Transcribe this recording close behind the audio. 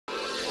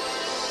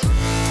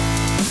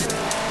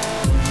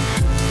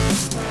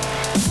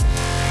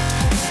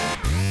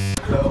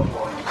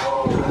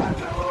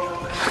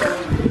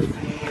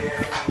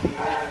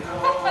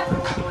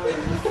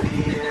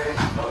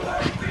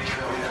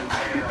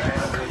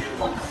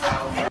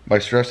My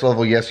stress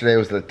level yesterday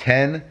was at a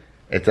 10.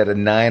 It's at a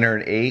 9 or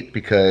an 8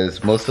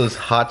 because most of this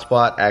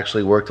hotspot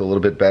actually worked a little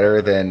bit better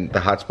than the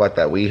hotspot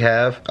that we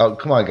have. Oh,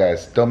 come on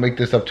guys, don't make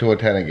this up to a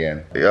 10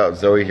 again. Yeah,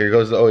 Zoe, here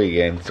goes Zoe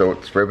again. So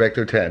it's right back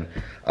to a 10.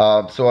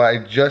 So I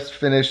just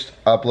finished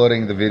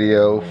uploading the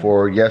video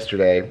for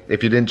yesterday.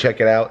 If you didn't check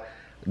it out,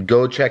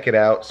 go check it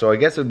out. So I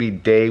guess it would be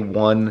day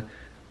 1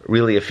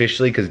 really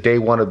officially, because day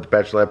 1 of the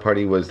bachelorette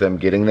party was them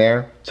getting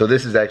there. So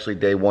this is actually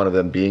day 1 of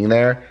them being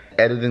there.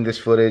 Editing this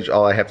footage,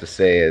 all I have to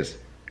say is,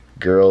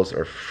 girls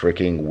are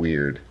freaking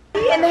weird.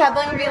 And the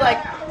headline would be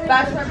like,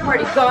 bachelor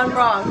party gone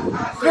wrong.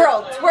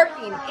 Girl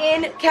twerking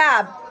in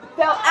cab.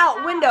 Fell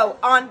out window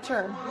on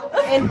turn.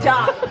 And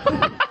died.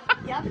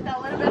 Yep,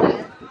 that would have been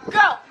it.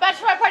 Girl,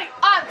 bachelor party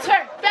on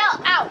turn.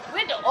 Fell out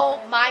window.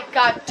 Oh my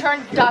god,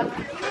 turn done.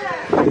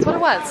 That's what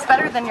it was.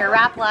 Better than your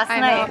rap last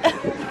night.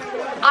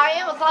 I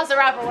am a closet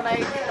rapper when I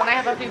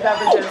have a few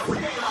beverages.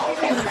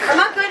 I'm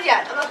not good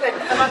yet. I'm not good.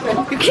 I'm not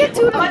good. You can't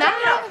do it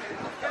now.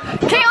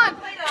 Caitlin,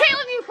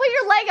 you put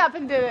your leg up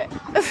and do it.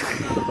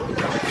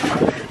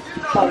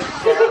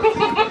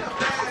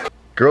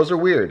 Girls are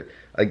weird.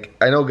 Like,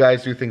 I know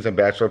guys do things on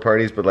bachelor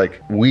parties, but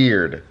like,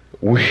 weird.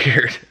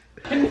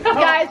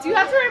 Guys, you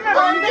have to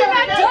remember, you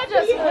cannot judge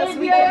us for this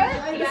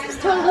weekend. This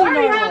is totally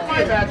normal.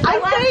 I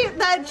say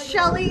that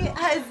Shelly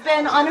has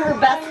been on her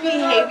best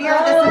behavior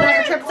this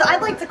entire trip, so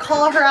I'd like to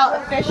call her out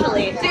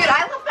officially. Dude,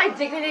 I left my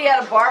dignity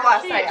at a bar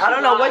last night. I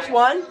don't know which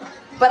one,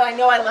 but I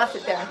know I left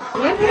it there.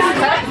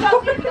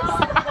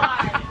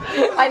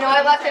 I know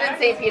I left it in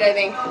St. Pete, I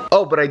think.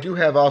 Oh, but I do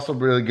have also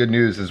really good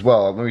news as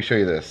well. Let me show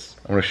you this.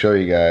 I'm gonna show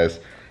you guys.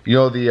 You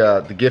know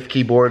the gift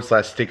keyboard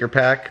 / sticker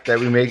pack that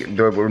we're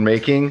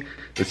making,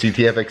 the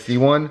CTFXC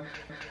one?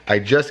 I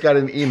just got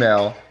an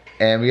email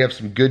and we have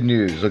some good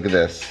news. Look at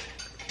this.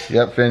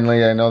 Yep,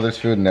 Finley, I know there's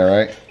food in there,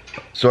 right?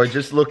 So I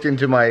just looked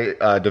into my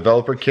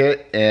developer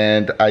kit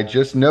and I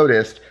just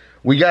noticed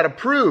we got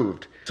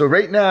approved. So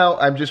right now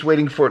I'm just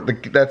waiting for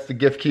that's the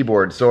gift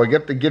keyboard. So I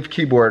get the gift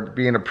keyboard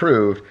being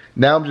approved.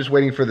 Now I'm just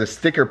waiting for the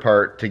sticker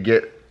part to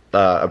get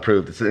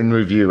approved. It's in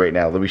review right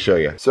now. Let me show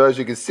you. So as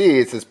you can see,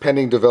 it says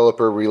pending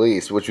developer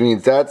release, which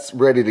means that's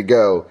ready to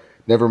go.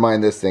 Never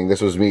mind this thing. This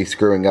was me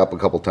screwing up a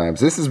couple times.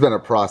 This has been a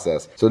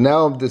process. So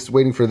now I'm just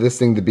waiting for this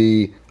thing to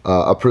be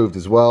approved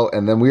as well,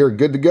 and then we are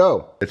good to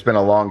go. It's been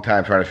a long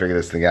time trying to figure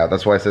this thing out.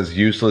 That's why it says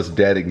useless,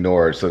 dead,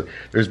 ignored. So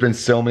there's been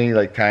so many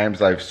like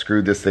times I've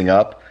screwed this thing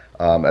up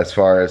as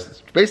far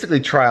as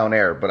basically trial and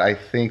error, but I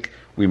think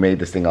we made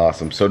this thing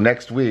awesome. So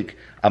next week,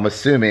 I'm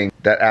assuming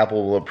that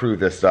Apple will approve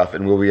this stuff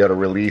and we'll be able to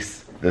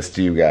release this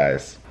to you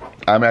guys.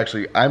 I'm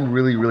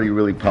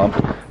really pumped.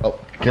 Oh,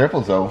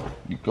 careful, Zoe.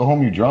 You go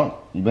home, you drunk.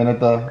 You been at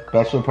the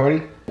bachelor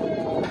party?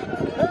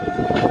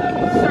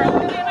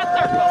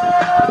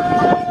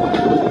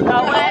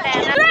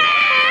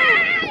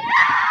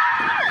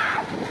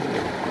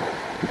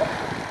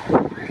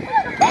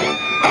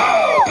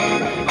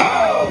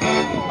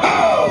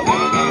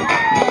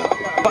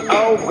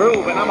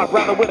 And I'm a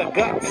brother with a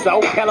gut,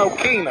 so hello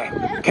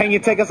Keena. Can you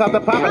take us out to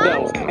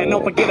Papados? And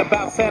don't forget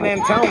about San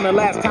Antonio. The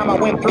last time I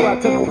went through, I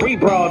took 3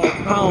 broads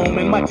home.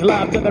 And much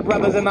love to the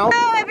brothers and all.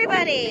 Hello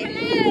everybody.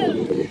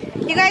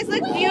 You guys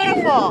look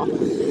beautiful.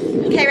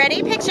 Okay,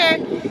 ready? Picture.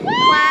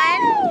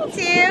 1,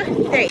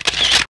 2, 3.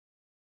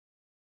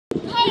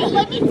 Hey,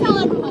 let me tell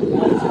everyone.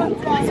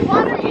 This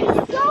water is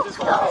so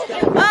cold.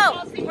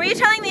 Oh, were you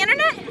telling the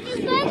internet?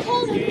 It's very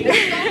cold.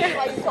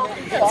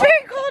 It's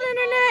very cold,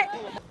 internet.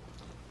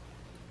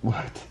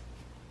 What?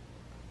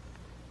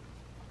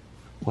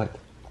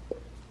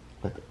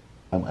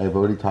 I've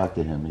already talked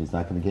to him. He's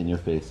not going to get in your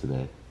face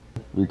today.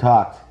 We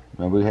talked.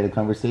 Remember we had a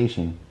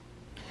conversation.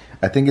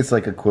 I think it's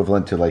like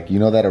equivalent to like, you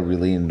know that a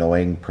really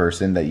annoying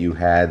person that you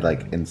had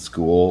like in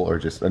school or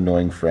just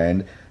annoying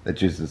friend that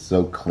just is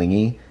so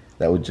clingy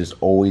that would just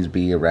always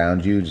be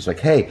around you. Just like,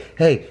 hey,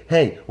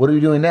 what are we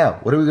doing now?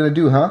 What are we going to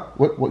do, huh?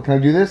 What can I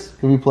do this?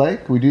 Can we play?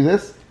 Can we do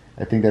this?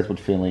 I think that's what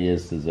Finley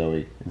is to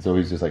Zoe. And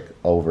Zoe's just like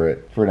over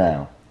it for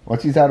now.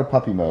 Once he's out of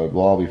puppy mode,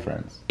 we'll all be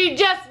friends. You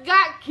just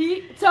got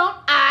keys, don't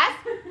ask.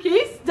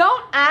 Keys,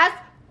 don't ask.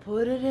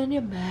 Put it in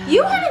your mouth.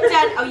 You haven't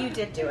done. Oh, you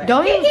did do it.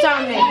 Don't even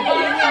tell me. You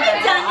haven't done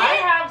it. I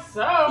have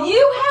so.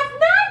 You have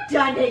not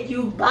done it,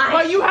 you liar.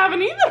 Well, you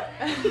haven't either.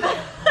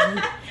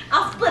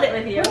 I'll split it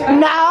with you.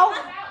 No. I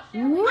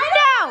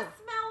don't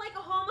smell like a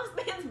homeless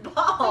man's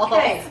balls.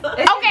 Okay.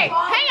 Okay, hang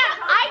on.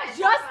 I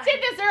just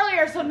did this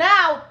earlier, so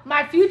now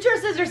my future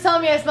sister's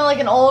telling me I smell like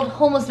an old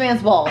homeless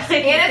man's balls.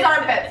 And his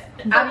armpits.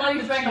 I'm going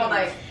to drink all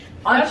night.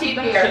 On cheap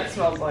beer. It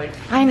smells like.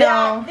 I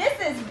know. This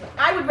is.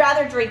 I would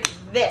rather drink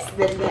this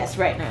than this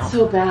right now.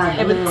 So bad.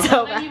 It was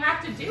so bad. You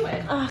have to do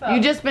it.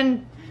 You just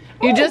been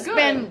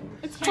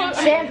It's fun.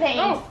 champagne.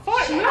 Oh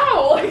fuck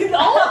no!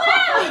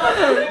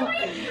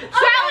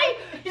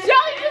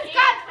 Shelly just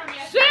got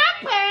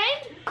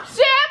champagne.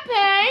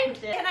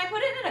 Can I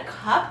put it in a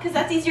cup? Because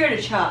that's easier to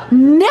chug.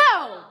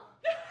 No.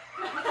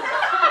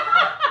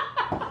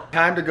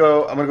 Time to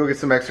go. I'm gonna go get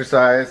some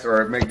exercise,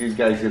 or make these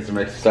guys get some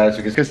exercise,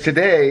 because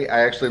today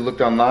I actually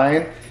looked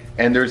online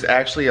and there's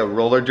actually a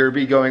roller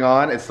derby going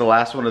on. It's the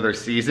last one of their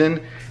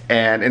season.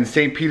 And in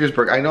St.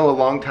 Petersburg, I know a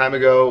long time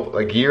ago,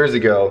 like years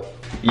ago,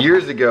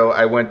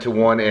 I went to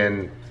one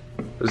it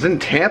was in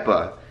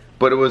Tampa,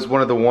 but it was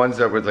one of the ones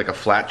that was like a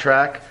flat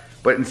track.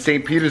 But in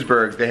St.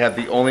 Petersburg, they have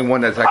the only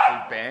one that's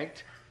actually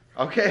banked.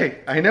 Okay,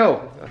 I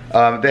know.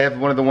 They have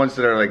one of the ones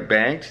that are like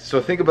banked.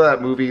 So think about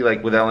that movie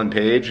like with Ellen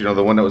Page, you know,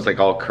 the one that was like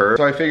all curved.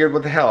 So I figured,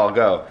 what the hell, I'll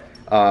go.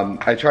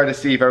 I tried to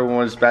see if everyone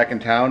was back in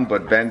town,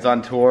 but Ben's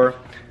on tour.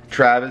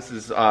 Travis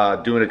is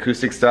doing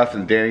acoustic stuff,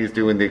 and Danny's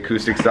doing the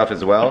acoustic stuff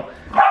as well.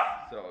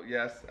 So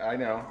yes, I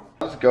know.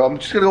 Let's go. I'm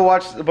just gonna go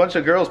watch a bunch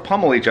of girls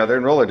pummel each other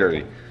in roller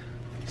derby.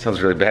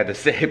 Sounds really bad to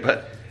say,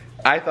 but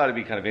I thought it'd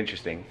be kind of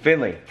interesting.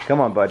 Finley,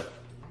 come on, bud.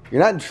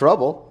 You're not in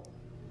trouble.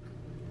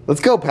 Let's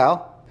go,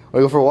 pal.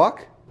 Wanna go for a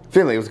walk?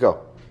 Finley, let's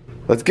go.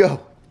 Let's go.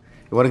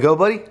 You wanna go,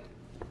 buddy?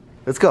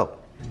 Let's go.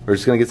 We're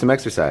just gonna get some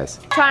exercise.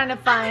 Trying to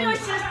find. Your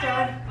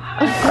sister.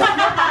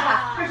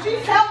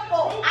 She's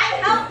helpful.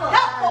 I'm helpful.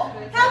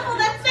 Helpful,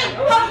 that's it.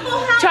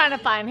 Helpful. Trying to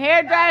find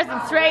hair dryers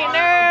and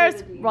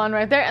straighteners. One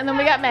right there, and then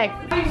we got Meg.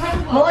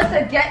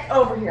 Melissa, get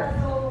over here.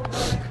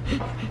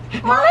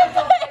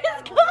 Melissa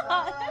is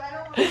gone.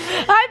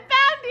 I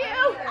found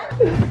you.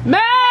 Meg!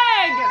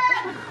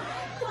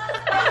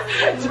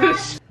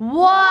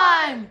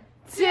 1,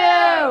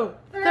 2,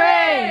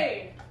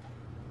 3.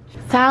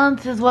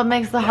 Silence is what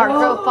makes the heart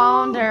grow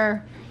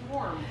fonder.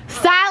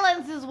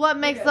 Silence is what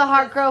makes the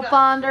heart grow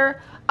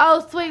fonder.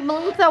 Oh, sweet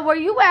Melissa, where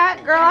you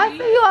at, girl? I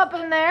see you up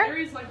in there.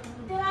 Did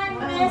I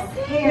miss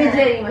it? You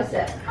did, you missed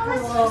it. Oh,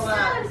 that's so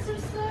sad. I'm so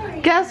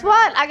sorry. Guess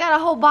what? I got a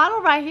whole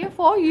bottle right here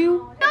for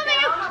you. Guys, here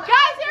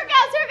it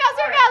goes, here it goes,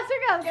 here it goes, here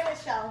it goes. Give it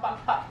a shell.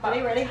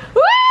 Ready, ready?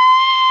 Woo!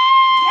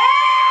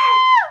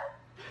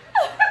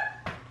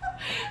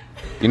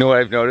 You know what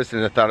I've noticed,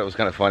 and I thought it was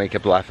kind of funny,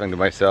 kept laughing to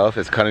myself,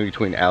 is cutting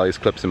between Allie's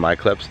clips and my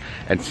clips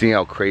and seeing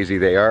how crazy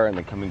they are and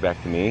then coming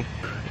back to me.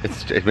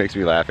 It makes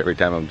me laugh every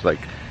time I'm like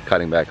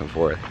cutting back and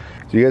forth.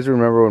 Do you guys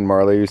remember when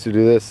Marley used to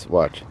do this?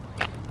 Watch.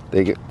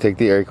 They take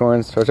the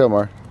acorns. Watch out,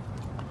 Mar.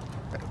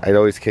 I'd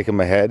always kick in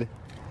my head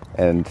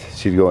and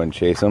she'd go and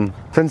chase them.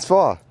 Prince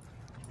Fall.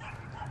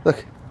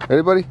 Look.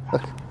 Ready, buddy?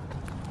 Look.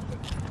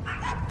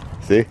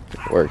 See?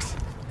 It works.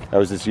 I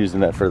was just using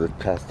that for the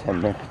past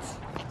 10 minutes.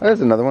 Oh,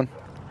 there's another one.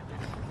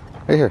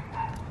 Right here.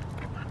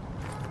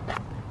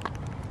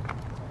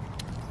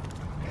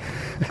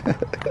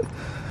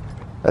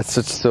 That's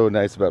what's so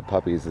nice about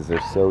puppies, is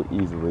they're so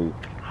easily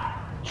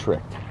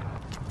tricked.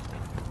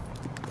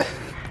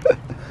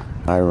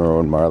 I remember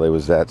when Marley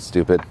was that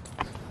stupid.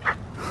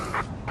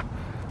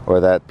 Or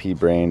that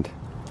pea-brained.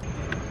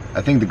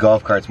 I think the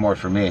golf cart's more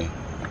for me.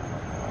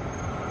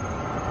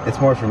 It's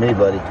more for me,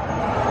 buddy.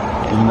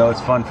 Even though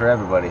it's fun for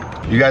everybody.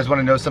 You guys want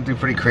to know something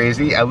pretty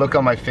crazy? I look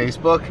on my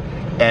Facebook,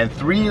 and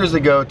 3 years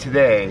ago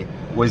today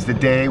was the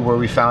day where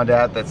we found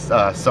out that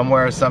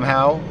Somewhere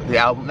Somehow, the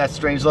album, That's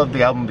Strange Love,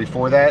 the album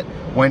before that,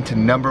 went to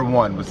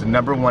 #1, was the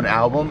 #1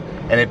 album,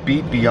 and it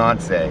beat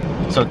Beyonce.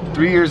 So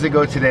 3 years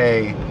ago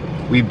today,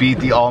 we beat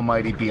the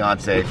almighty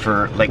Beyonce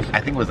for like,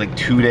 I think it was like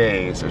 2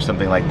 days or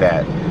something like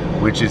that,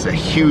 which is a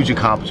huge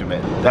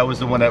accomplishment. That was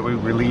the one that we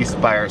released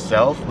by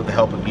ourselves with the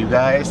help of you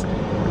guys.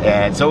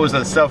 And so it was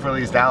a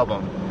self-released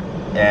album,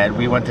 and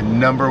we went to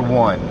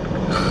 #1.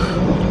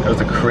 It was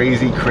a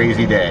crazy,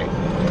 crazy day.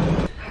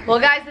 Well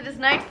guys, it is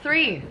night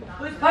 3.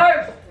 Who's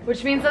first?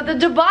 Which means that the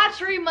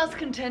debauchery must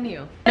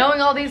continue.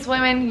 Knowing all these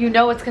women, you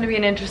know it's gonna be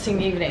an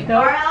interesting evening.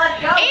 Alright,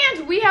 let's go.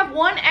 And we have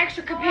one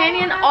extra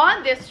companion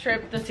on this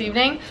trip this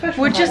evening,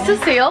 which is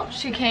Cecile.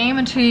 She came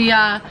and she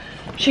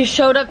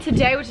showed up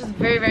today, which is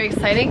very, very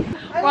exciting.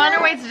 We're on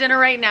our way to dinner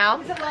right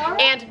now.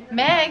 And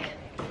Meg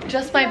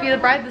just might be the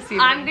bride this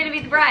evening. I'm gonna be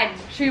the bride.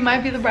 She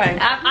might be the bride.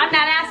 I'm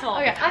that asshole.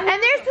 Okay. And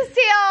there's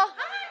Cecile.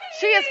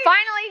 She is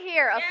finally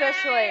here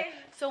officially.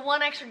 So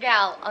one extra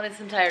gal on this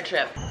entire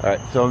trip. All right,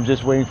 so I'm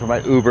just waiting for my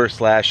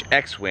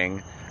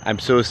Uber/X-Wing. I'm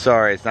so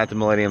sorry, it's not the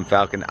Millennium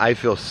Falcon. I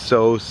feel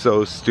so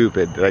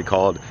stupid that I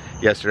called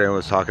yesterday and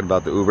was talking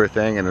about the Uber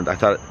thing, and I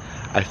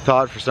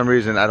thought for some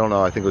reason, I don't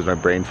know, I think it was my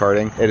brain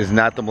farting. It is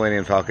not the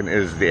Millennium Falcon, it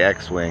is the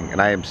X-Wing,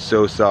 and I am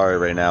so sorry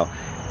right now.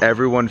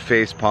 Everyone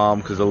face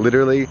palm, because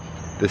literally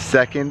the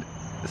second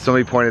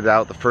somebody pointed it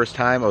out the first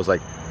time, I was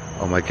like,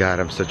 oh my god,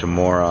 I'm such a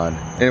moron.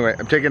 Anyway,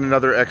 I'm taking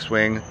another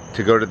X-Wing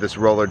to go to this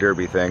roller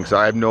derby thing, so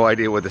I have no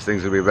idea what this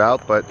thing's gonna be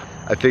about, but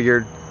I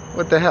figured,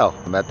 what the hell?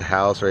 I'm at the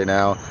house right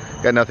now,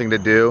 got nothing to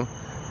do.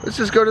 Let's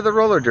just go to the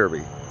roller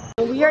derby.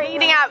 We are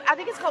eating out, I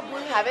think it's called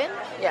Blue Heaven.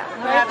 Yeah,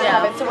 Blue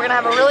Heaven. So we're gonna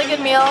have a really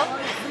good meal.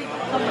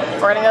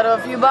 We're gonna go to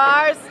a few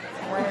bars.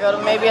 We're gonna go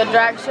to maybe a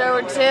drag show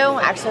or 2.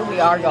 Actually, we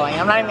are going.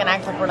 I'm not even gonna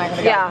act like we're not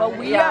gonna go. But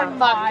we are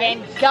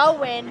fucking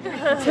going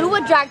to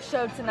a drag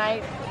show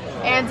tonight.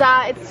 And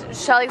it's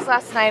Shelly's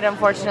last night,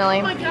 unfortunately.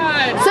 Oh my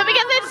god. So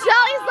because it's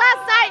Shelly's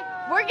last night,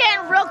 we're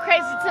getting real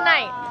crazy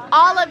tonight.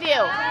 All of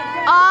you.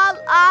 All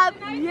of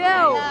you.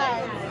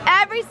 Yes.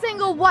 Every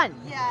single one.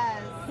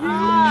 Yes.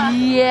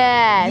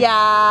 Yes.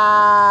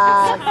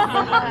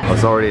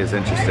 It's already as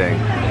interesting.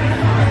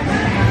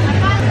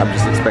 I'm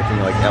just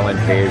expecting like Ellen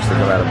Page to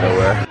come out of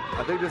nowhere.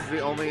 I think this is the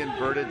only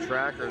inverted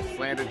track or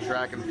slanted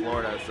track in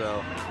Florida,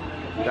 so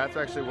that's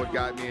actually what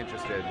got me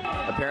interested.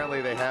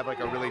 Apparently they have like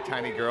a really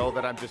tiny girl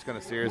that I'm just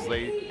gonna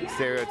seriously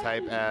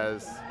stereotype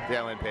as the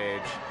Ellen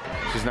Page.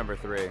 She's number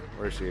 3.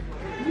 Where is she? You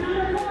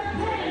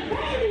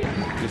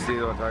see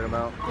what I'm talking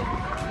about?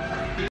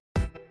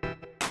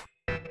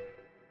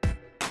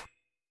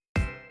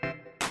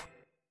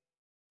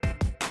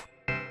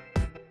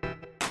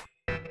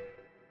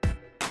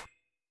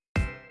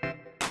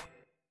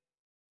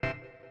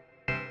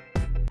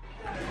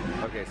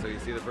 Okay, so you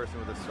see the person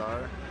with the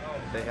star?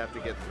 They have to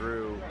get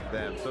through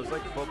them. So it's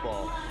like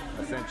football,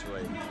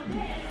 essentially.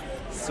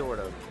 Sort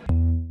of.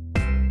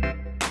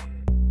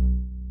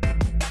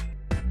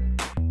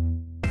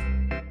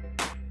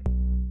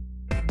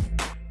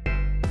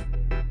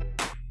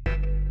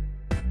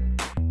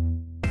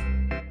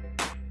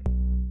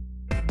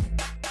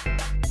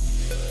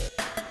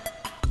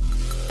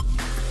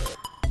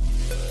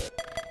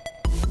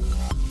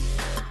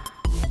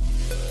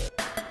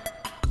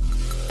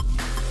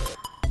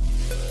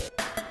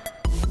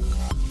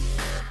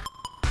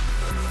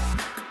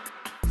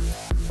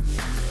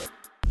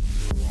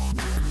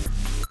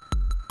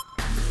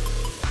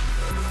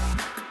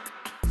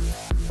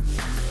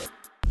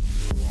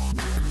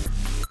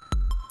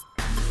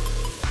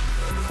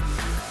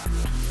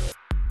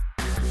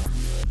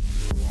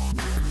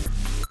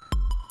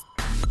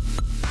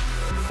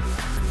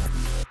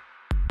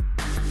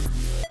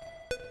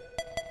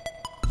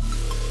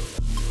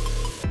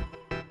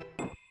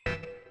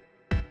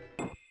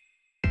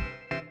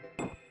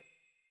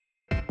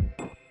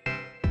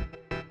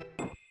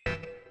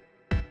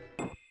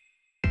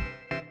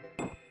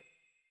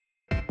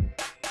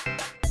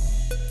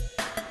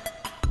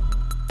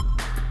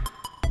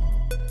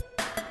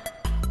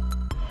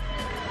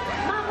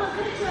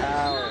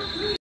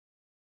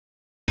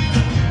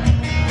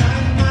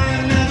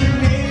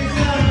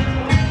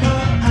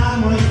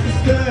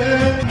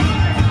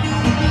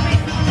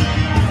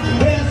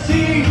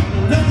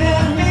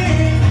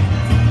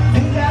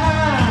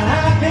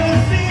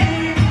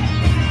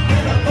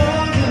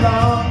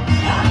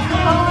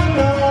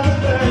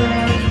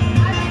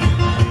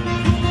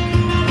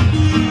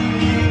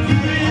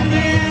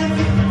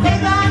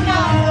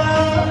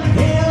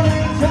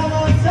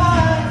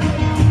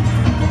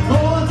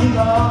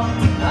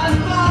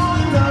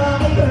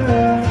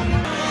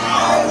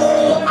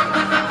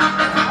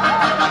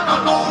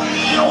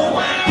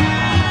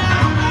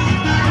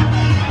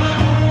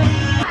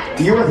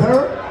 You with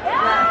her?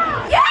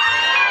 Yeah!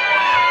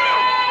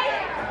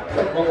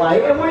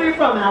 Hawaii. And where are you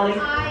from, Allie?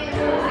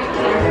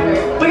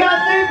 We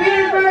got St.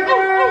 Petersburg!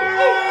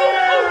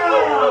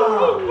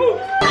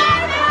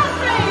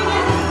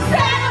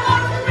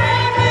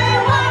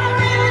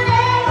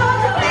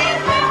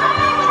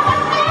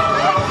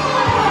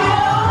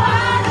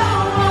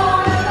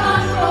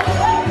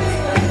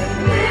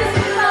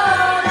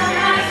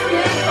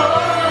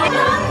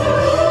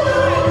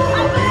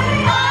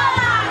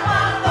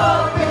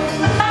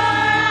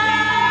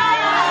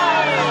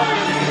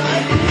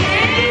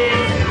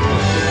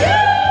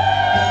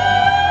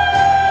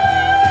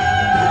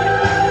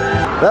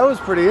 That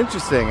was pretty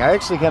interesting. I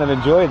actually kind of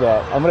enjoyed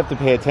that. I'm gonna have to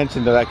pay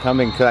attention to that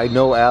coming because I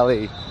know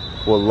Allie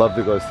will love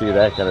to go see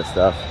that kind of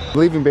stuff.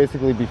 Leaving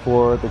basically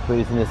before the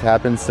craziness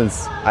happens,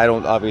 since I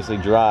don't obviously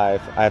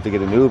drive, I have to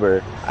get an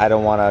Uber. I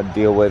don't want to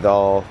deal with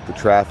all the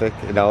traffic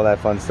and all that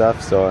fun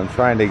stuff, so I'm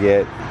trying to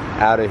get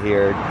out of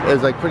here. It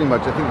was like pretty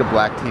much, I think the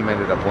black team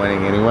ended up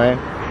winning anyway.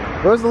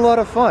 But it was a lot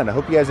of fun. I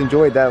hope you guys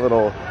enjoyed that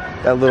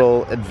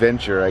little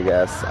adventure, I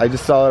guess. I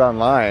just saw it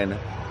online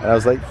and I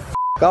was like,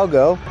 I'll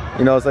go.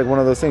 You know, it's like one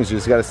of those things, you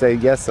just gotta say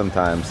yes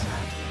sometimes.